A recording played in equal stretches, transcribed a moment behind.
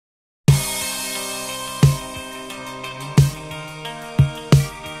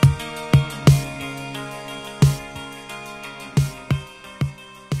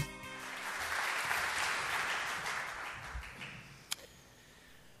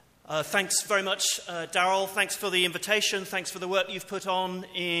Thanks very much, Darryl. Thanks for the invitation. Thanks for the work you've put on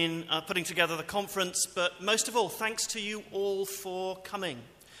in putting together the conference. But most of all, thanks to you all for coming.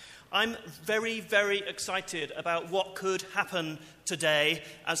 I'm very, very excited about what could happen today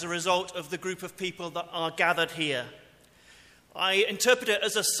as a result of the group of people that are gathered here. I interpret it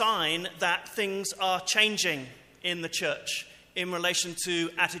as a sign that things are changing in the church in relation to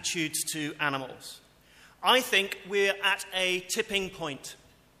attitudes to animals. I think we're at a tipping point.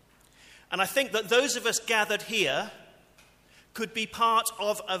 And I think that those of us gathered here could be part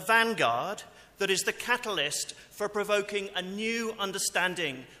of a vanguard that is the catalyst for provoking a new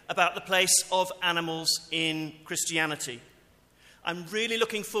understanding about the place of animals in Christianity. I'm really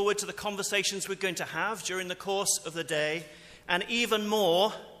looking forward to the conversations we're going to have during the course of the day, and even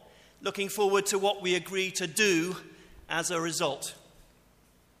more, looking forward to what we agree to do as a result.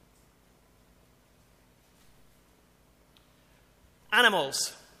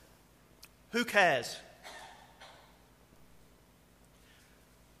 Animals. Who cares?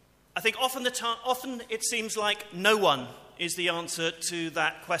 I think often it seems like no one is the answer to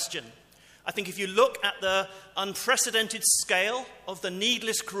that question. I think if you look at the unprecedented scale of the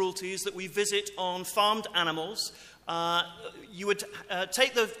needless cruelties that we visit on farmed animals, you would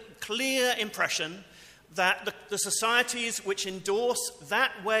take the clear impression that the societies which endorse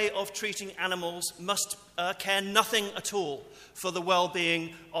that way of treating animals must care nothing at all for the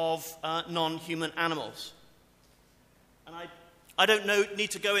well-being of non-human animals. And I don't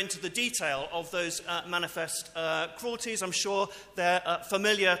need to go into the detail of those manifest cruelties. I'm sure they're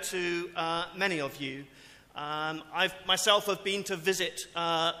familiar to many of you. I myself have been to visit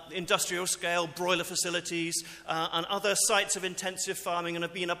industrial-scale broiler facilities and other sites of intensive farming and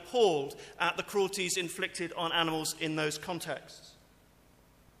have been appalled at the cruelties inflicted on animals in those contexts.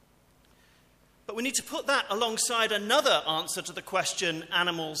 But we need to put that alongside another answer to the question,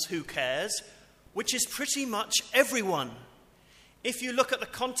 animals, who cares, which is pretty much everyone. If you look at the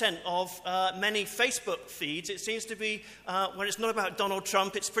content of many Facebook feeds, it seems to be, when it's not about Donald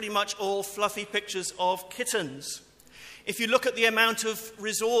Trump, it's pretty much all fluffy pictures of kittens. If you look at the amount of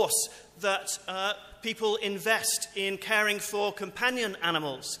resource that people invest in caring for companion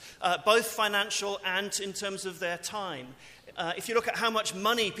animals, both financial and in terms of their time, if you look at how much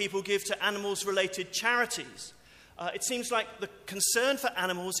money people give to animals-related charities, it seems like the concern for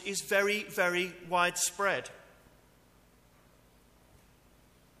animals is very, very widespread.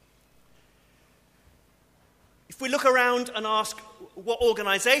 If we look around and ask what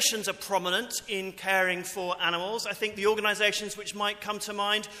organisations are prominent in caring for animals, I think the organisations which might come to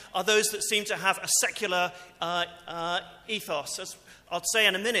mind are those that seem to have a secular ethos. As I'll say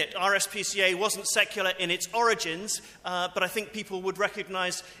in a minute, RSPCA wasn't secular in its origins, but I think people would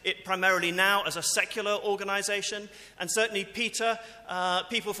recognise it primarily now as a secular organisation. And certainly PETA,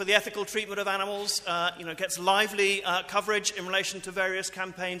 People for the Ethical Treatment of Animals, gets lively coverage in relation to various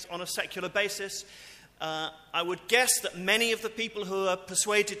campaigns on a secular basis. I would guess that many of the people who are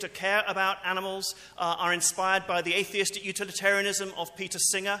persuaded to care about animals are inspired by the atheistic utilitarianism of Peter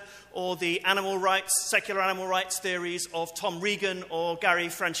Singer or the secular animal rights theories of Tom Regan or Gary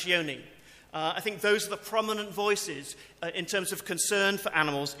Francione. I think those are the prominent voices in terms of concern for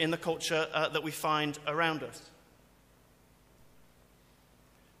animals in the culture that we find around us.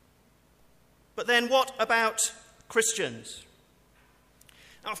 But then what about Christians?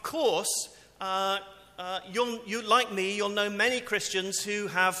 Now, of course, you, like me, you'll know many Christians who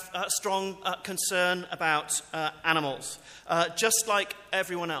have strong concern about animals, just like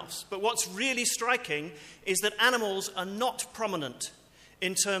everyone else. But what's really striking is that animals are not prominent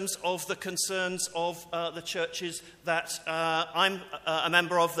in terms of the concerns of the churches that I'm a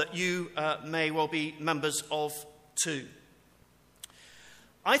member of, that you may well be members of too.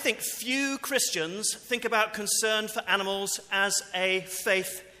 I think few Christians think about concern for animals as a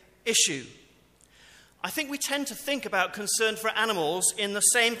faith issue. I think we tend to think about concern for animals in the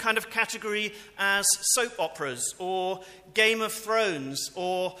same kind of category as soap operas or Game of Thrones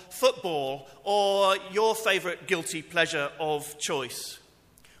or football or your favourite guilty pleasure of choice.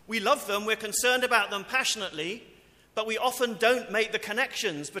 We love them, we're concerned about them passionately, but we often don't make the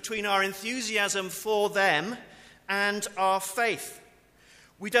connections between our enthusiasm for them and our faith.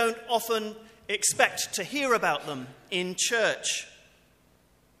 We don't often expect to hear about them in church.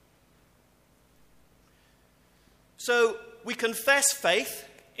 So we confess faith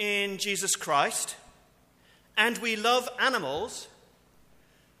in Jesus Christ, and we love animals,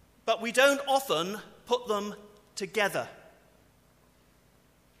 but we don't often put them together.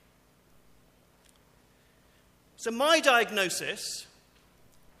 So my diagnosis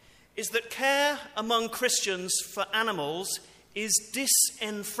is that care among Christians for animals is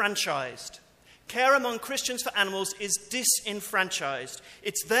disenfranchised. Care among Christians for animals is disenfranchised.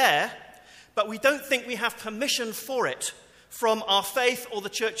 It's there, but we don't think we have permission for it from our faith or the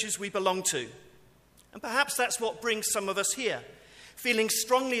churches we belong to. And perhaps that's what brings some of us here, feeling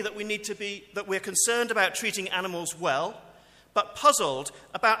strongly that we're concerned about treating animals well, but puzzled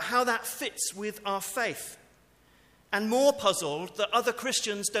about how that fits with our faith, and more puzzled that other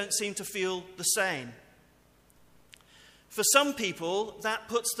Christians don't seem to feel the same. For some people, that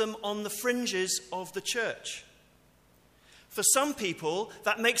puts them on the fringes of the church. For some people,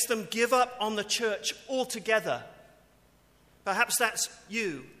 that makes them give up on the church altogether. Perhaps that's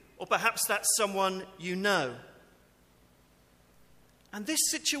you, or perhaps that's someone you know. And this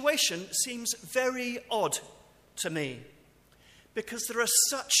situation seems very odd to me, because there are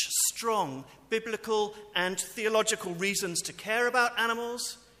such strong biblical and theological reasons to care about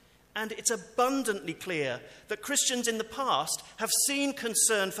animals, and it's abundantly clear that Christians in the past have seen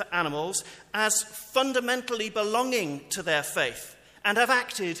concern for animals as fundamentally belonging to their faith and have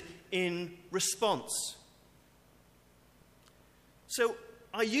acted in response. So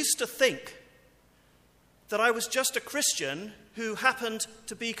I used to think that I was just a Christian who happened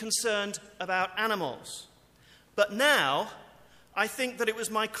to be concerned about animals. But now I think that it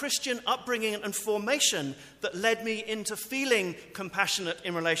was my Christian upbringing and formation that led me into feeling compassionate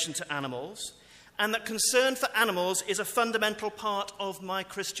in relation to animals, and that concern for animals is a fundamental part of my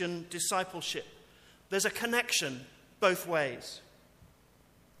Christian discipleship. There's a connection both ways.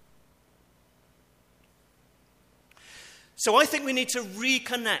 So I think we need to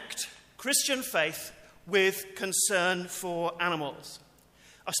reconnect Christian faith with concern for animals.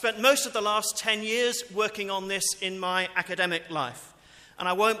 I've spent most of the last 10 years working on this in my academic life, and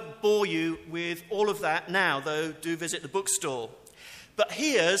I won't bore you with all of that now, though do visit the bookstore. But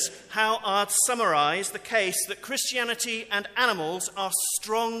here's how I'd summarize the case that Christianity and animals are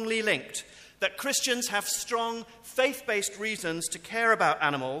strongly linked, that Christians have strong faith-based reasons to care about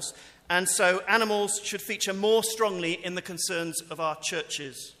animals, and so animals should feature more strongly in the concerns of our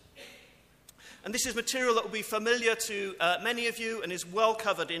churches. And this is material that will be familiar to many of you and is well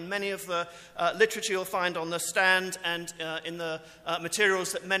covered in many of the literature you'll find on the stand and in the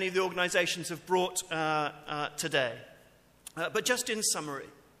materials that many of the organizations have brought today. But just in summary,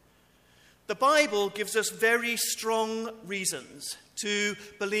 the Bible gives us very strong reasons to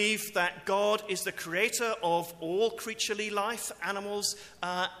believe that God is the creator of all creaturely life, animals,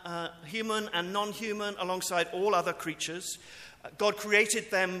 human and non-human, alongside all other creatures. God created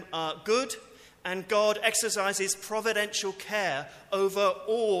them good, and God exercises providential care over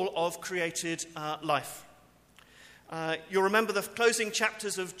all of created life. You'll remember the closing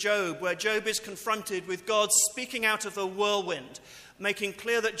chapters of Job, where Job is confronted with God speaking out of a whirlwind, making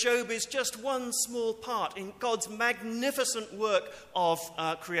clear that Job is just one small part in God's magnificent work of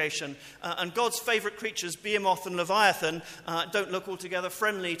creation. And God's favourite creatures, Behemoth and Leviathan, don't look altogether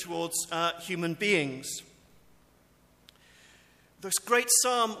friendly towards human beings. This great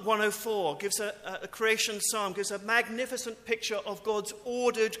Psalm 104 gives a creation psalm, gives a magnificent picture of God's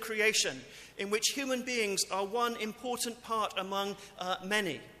ordered creation, in which human beings are one important part among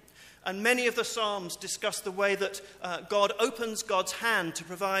many. And many of the Psalms discuss the way that God opens God's hand to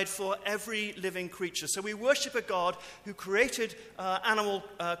provide for every living creature. So we worship a God who created animal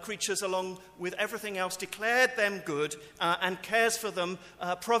creatures along with everything else, declared them good, and cares for them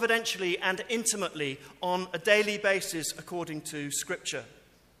providentially and intimately on a daily basis according to Scripture.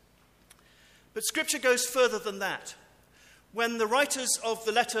 But Scripture goes further than that. When the writers of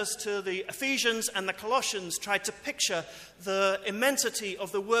the letters to the Ephesians and the Colossians tried to picture the immensity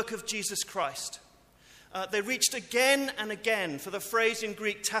of the work of Jesus Christ, they reached again and again for the phrase in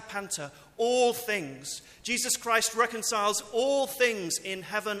Greek tapanta, all things. Jesus Christ reconciles all things in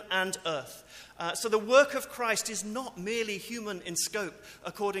heaven and earth. So the work of Christ is not merely human in scope,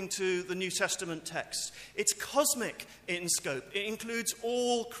 according to the New Testament text. It's cosmic in scope. It includes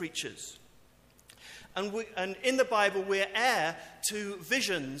all creatures. And in the Bible, we're heir to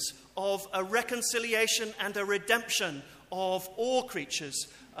visions of a reconciliation and a redemption of all creatures.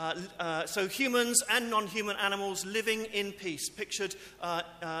 So humans and non-human animals living in peace, pictured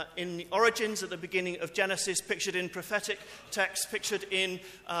in the origins at the beginning of Genesis, pictured in prophetic texts, pictured in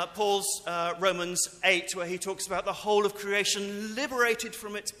Paul's Romans 8, where he talks about the whole of creation liberated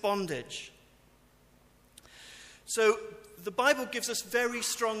from its bondage. So the Bible gives us very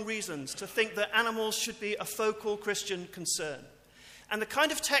strong reasons to think that animals should be a focal Christian concern. And the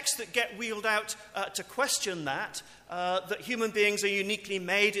kind of texts that get wheeled out to question that human beings are uniquely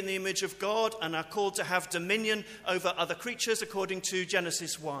made in the image of God and are called to have dominion over other creatures, according to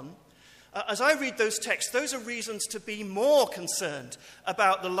Genesis 1, As I read those texts, those are reasons to be more concerned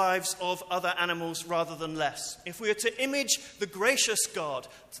about the lives of other animals rather than less. If we are to image the gracious God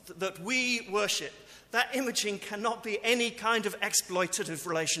that we worship, that imaging cannot be any kind of exploitative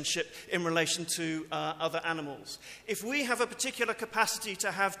relationship in relation to other animals. If we have a particular capacity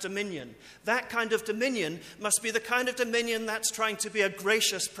to have dominion, that kind of dominion must be the kind of dominion that's trying to be a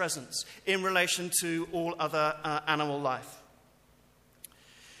gracious presence in relation to all other animal life.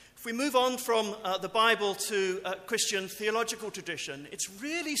 If we move on from the Bible to Christian theological tradition, it's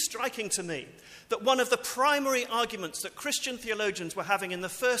really striking to me that one of the primary arguments that Christian theologians were having in the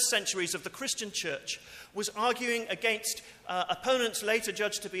first centuries of the Christian church was arguing against opponents later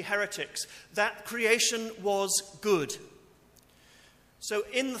judged to be heretics, that creation was good. So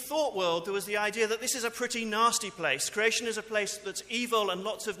in the thought world, there was the idea that this is a pretty nasty place. Creation is a place that's evil and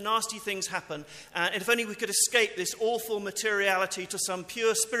lots of nasty things happen. And if only we could escape this awful materiality to some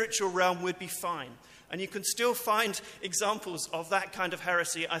pure spiritual realm, we'd be fine. And you can still find examples of that kind of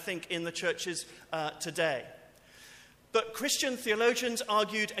heresy, I think, in the churches today. But Christian theologians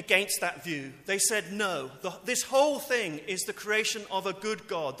argued against that view. They said, no, this whole thing is the creation of a good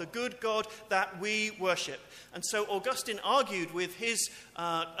God, the good God that we worship. And so Augustine argued with his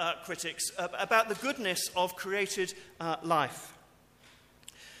critics about the goodness of created life.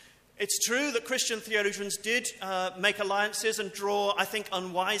 It's true that Christian theologians did make alliances and draw, I think,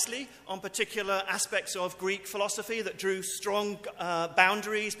 unwisely on particular aspects of Greek philosophy that drew strong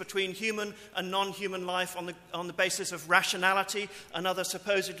boundaries between human and non-human life on the basis of rationality and other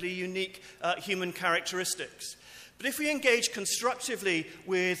supposedly unique human characteristics. But if we engage constructively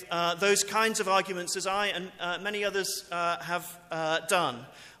with those kinds of arguments, as I and many others have done,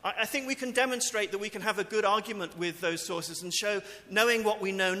 I think we can demonstrate that we can have a good argument with those sources and show, knowing what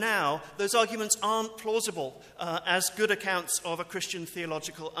we know now, those arguments aren't plausible as good accounts of a Christian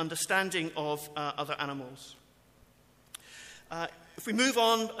theological understanding of other animals. If we move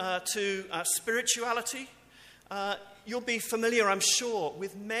on to spirituality, you'll be familiar, I'm sure,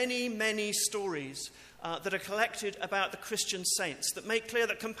 with many, many stories that are collected about the Christian saints that make clear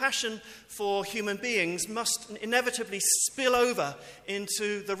that compassion for human beings must inevitably spill over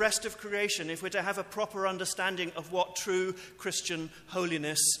into the rest of creation if we're to have a proper understanding of what true Christian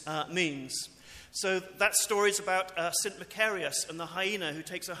holiness means. So that story is about St. Macarius and the hyena who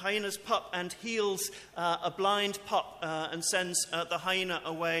takes a hyena's pup and heals a blind pup and sends the hyena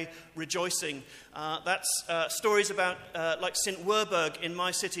away rejoicing. That's stories about like St. Werburg in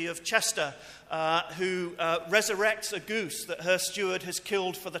my city of Chester, who resurrects a goose that her steward has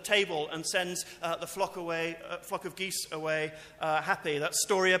killed for the table and sends the flock of geese away happy. That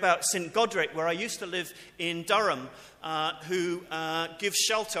story about St. Godric, where I used to live in Durham, who gives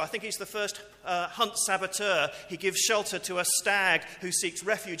shelter. I think he's the first hunt saboteur. He gives shelter to a stag who seeks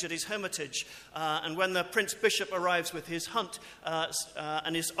refuge at his hermitage. And when the Prince Bishop arrives with his hunt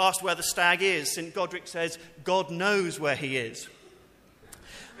and is asked where the stag is, St. Godric says, God knows where he is.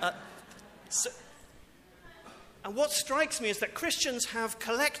 And what strikes me is that Christians have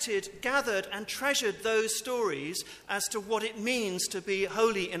collected, gathered, and treasured those stories as to what it means to be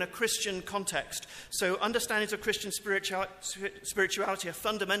holy in a Christian context. So understandings of Christian spirituality are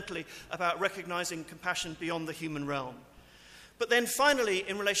fundamentally about recognizing compassion beyond the human realm. But then finally,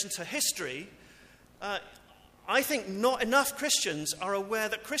 in relation to history, I think not enough Christians are aware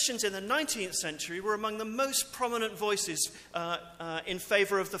that Christians in the 19th century were among the most prominent voices in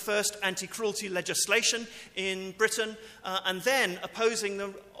favour of the first anti-cruelty legislation in Britain, and then opposing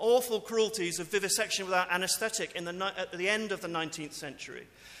the awful cruelties of vivisection without anaesthetic at the end of the 19th century.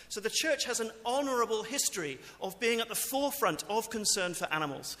 So the church has an honourable history of being at the forefront of concern for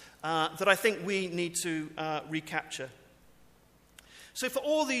animals that I think we need to recapture. So for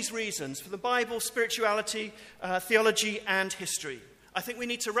all these reasons, for the Bible, spirituality, theology, and history, I think we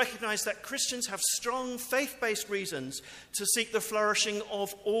need to recognize that Christians have strong faith-based reasons to seek the flourishing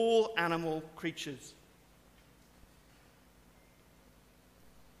of all animal creatures.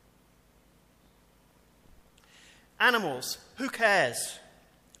 Animals, who cares?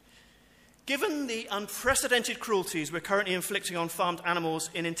 Given the unprecedented cruelties we're currently inflicting on farmed animals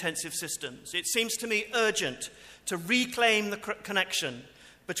in intensive systems, it seems to me urgent to reclaim the connection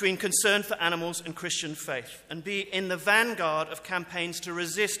between concern for animals and Christian faith and be in the vanguard of campaigns to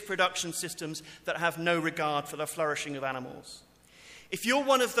resist production systems that have no regard for the flourishing of animals. If you're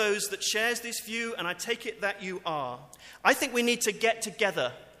one of those that shares this view, and I take it that you are, I think we need to get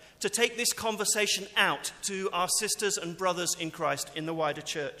together to take this conversation out to our sisters and brothers in Christ in the wider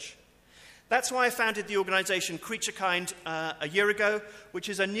church. That's why I founded the organisation Creature Kind a year ago, which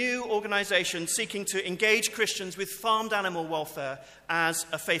is a new organisation seeking to engage Christians with farmed animal welfare as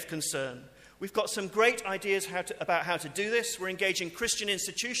a faith concern. We've got some great ideas about how to do this. We're engaging Christian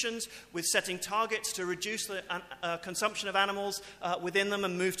institutions with setting targets to reduce the consumption of animals within them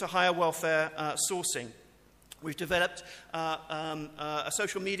and move to higher welfare sourcing. We've developed a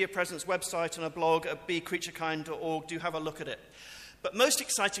social media presence website and a blog at becreaturekind.org. Do have a look at it. But most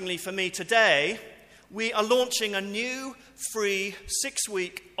excitingly for me today, we are launching a new free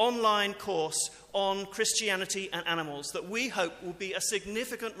 6-week online course on Christianity and animals that we hope will be a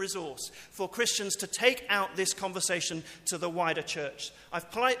significant resource for Christians to take out this conversation to the wider church.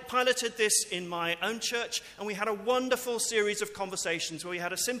 I've piloted this in my own church, and we had a wonderful series of conversations where we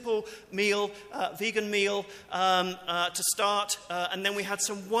had a simple meal, vegan meal to start, and then we had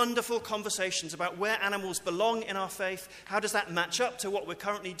some wonderful conversations about where animals belong in our faith, how does that match up to what we're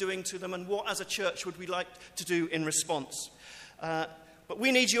currently doing to them, and what as a church would we like to do in response. But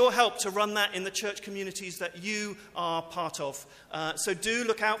we need your help to run that in the church communities that you are part of. So do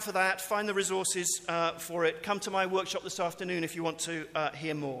look out for that. Find the resources for it. Come to my workshop this afternoon if you want to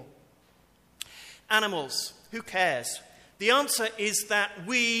hear more. Animals. Who cares? The answer is that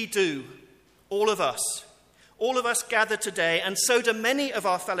we do. All of us. All of us gather today, and so do many of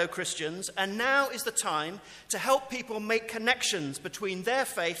our fellow Christians, and now is the time to help people make connections between their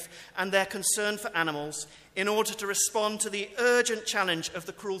faith and their concern for animals in order to respond to the urgent challenge of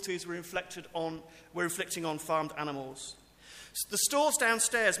the cruelties we're inflicting on farmed animals. The stalls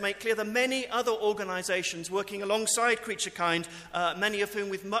downstairs make clear the many other organisations working alongside Creature Kind, many of whom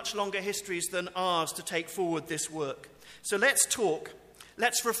with much longer histories than ours, to take forward this work. So let's talk.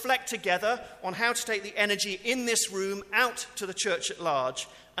 Let's reflect together on how to take the energy in this room out to the church at large,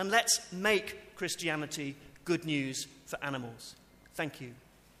 and let's make Christianity good news for animals. Thank you.